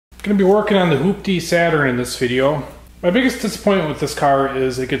Going to be working on the Hoopty Saturn in this video. My biggest disappointment with this car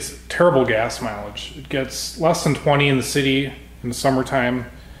is it gets terrible gas mileage. It gets less than 20 in the city in the summertime.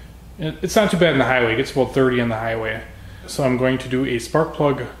 It's not too bad in the highway. It gets about 30 in the highway. So I'm going to do a spark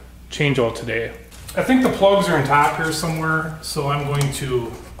plug change out today. I think the plugs are in top here somewhere, so I'm going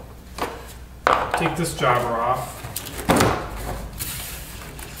to take this jobber off.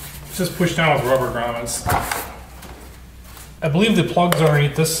 It's just pushed down with rubber grommets. I believe the plugs are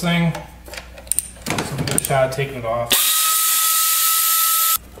underneath this thing, so I'm going to get a shot at taking it off.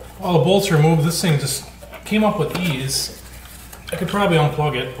 All the bolts are removed. This thing just came up with ease. I could probably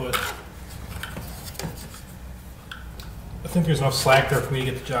unplug it, but I think there's enough slack there for me to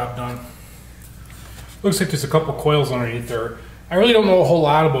get the job done. Looks like there's a couple coils underneath there. I really don't know a whole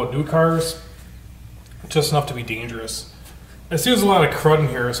lot about new cars, just enough to be dangerous. I see there's a lot of crud in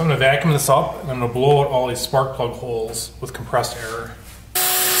here, so I'm going to vacuum this up and I'm going to blow out all these spark plug holes with compressed air.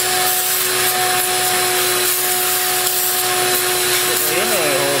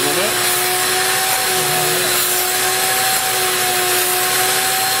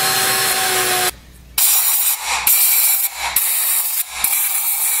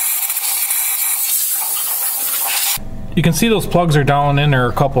 You can see those plugs are down in there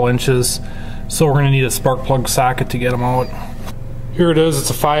a couple inches, so we're going to need a spark plug socket to get them out. Here it is, it's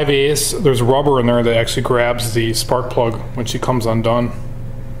a 5/8. There's rubber in there that actually grabs the spark plug when she comes undone.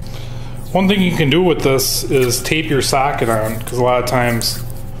 One thing you can do with this is tape your socket on, because a lot of times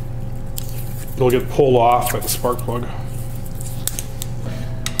it'll get pulled off by the spark plug.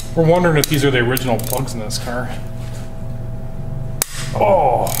 We're wondering if these are the original plugs in this car.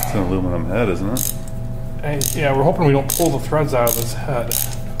 Oh! It's an aluminum head, isn't it? Yeah, we're hoping we don't pull the threads out of this head. I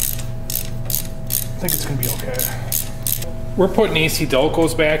think it's going to be okay. We're putting AC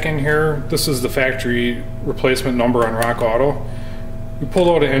Delcos back in here. This is the factory replacement number on Rock Auto. We pulled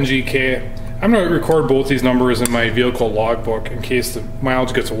out an NGK. I'm going to record both these numbers in my vehicle logbook in case the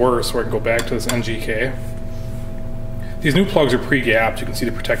mileage gets worse, so I can go back to this NGK. These new plugs are pre-gapped. You can see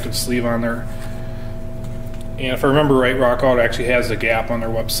the protective sleeve on there. And if I remember right, Rock Auto actually has a gap on their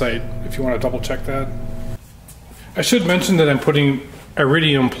website if you want to double check that. I should mention that I'm putting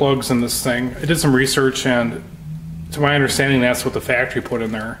iridium plugs in this thing. I did some research, and to my understanding that's what the factory put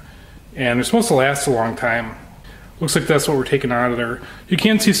in there, and they're supposed to last a long time. Looks like that's what we're taking out of there. You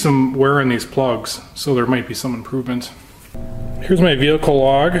can see some wear in these plugs, so there might be some improvement. Here's my vehicle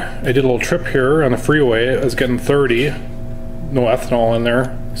log. I did a little trip here on the freeway. I was getting 30, no ethanol in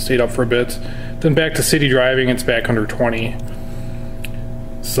there, stayed up for a bit. Then back to city driving, it's back under 20.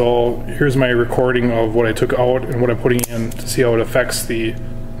 So here's my recording of what I took out and what I'm putting in to see how it affects the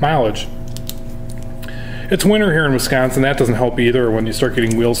mileage. It's winter here in Wisconsin. That doesn't help either when you start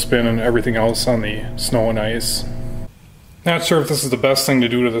getting wheel spin and everything else on the snow and ice. Not sure if this is the best thing to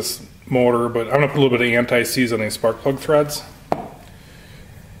do to this motor, but I'm going to put a little bit of anti-seize on these spark plug threads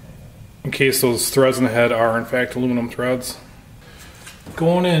in case those threads in the head are in fact aluminum threads.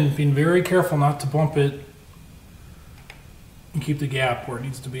 Going in, being very careful not to bump it and keep the gap where it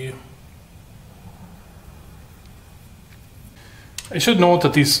needs to be. I should note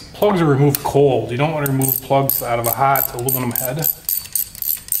that these plugs are removed cold. You don't want to remove plugs out of a hot aluminum head.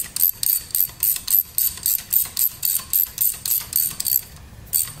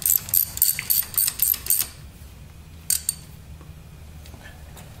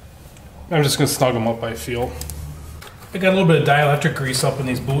 I'm just going to snug them up by feel. I got a little bit of dielectric grease up in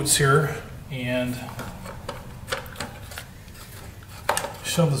these boots here, and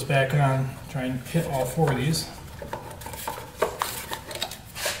shove this back on, try and hit all four of these.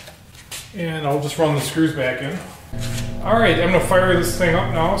 And I'll just run the screws back in. Alright, I'm going to fire this thing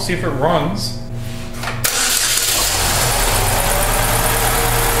up now, see if it runs.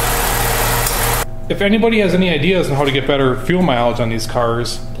 If anybody has any ideas on how to get better fuel mileage on these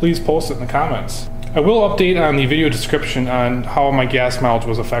cars, please post it in the comments. I will update on the video description on how my gas mileage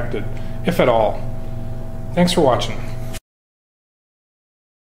was affected, if at all. Thanks for watching.